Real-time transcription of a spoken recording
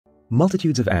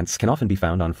Multitudes of ants can often be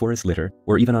found on forest litter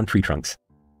or even on tree trunks.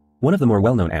 One of the more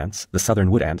well-known ants, the southern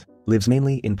wood ant, lives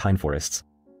mainly in pine forests.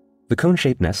 The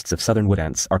cone-shaped nests of southern wood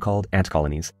ants are called ant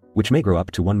colonies, which may grow up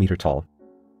to 1 meter tall.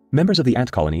 Members of the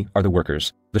ant colony are the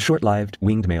workers, the short-lived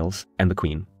winged males, and the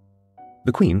queen.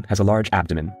 The queen has a large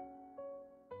abdomen.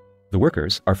 The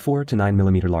workers are 4 to 9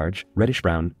 millimeter large,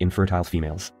 reddish-brown, infertile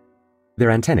females.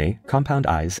 Their antennae, compound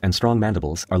eyes, and strong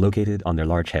mandibles are located on their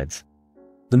large heads.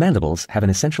 The mandibles have an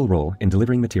essential role in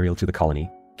delivering material to the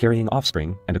colony, carrying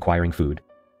offspring, and acquiring food.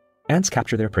 Ants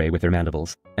capture their prey with their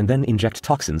mandibles, and then inject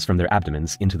toxins from their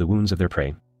abdomens into the wounds of their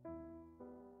prey.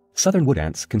 Southern wood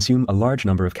ants consume a large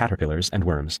number of caterpillars and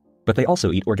worms, but they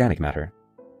also eat organic matter.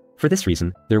 For this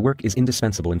reason, their work is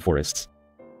indispensable in forests.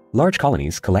 Large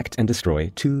colonies collect and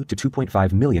destroy 2 to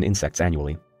 2.5 million insects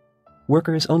annually.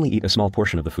 Workers only eat a small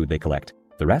portion of the food they collect,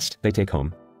 the rest they take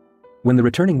home. When the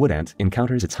returning wood ant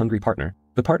encounters its hungry partner,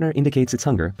 the partner indicates its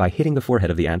hunger by hitting the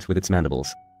forehead of the ant with its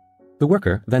mandibles. The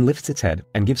worker then lifts its head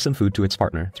and gives some food to its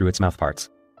partner through its mouthparts.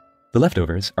 The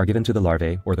leftovers are given to the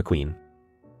larvae or the queen.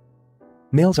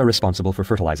 Males are responsible for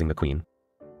fertilizing the queen.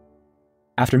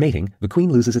 After mating, the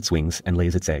queen loses its wings and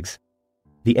lays its eggs.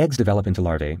 The eggs develop into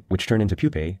larvae, which turn into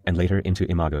pupae and later into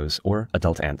imagos, or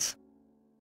adult ants.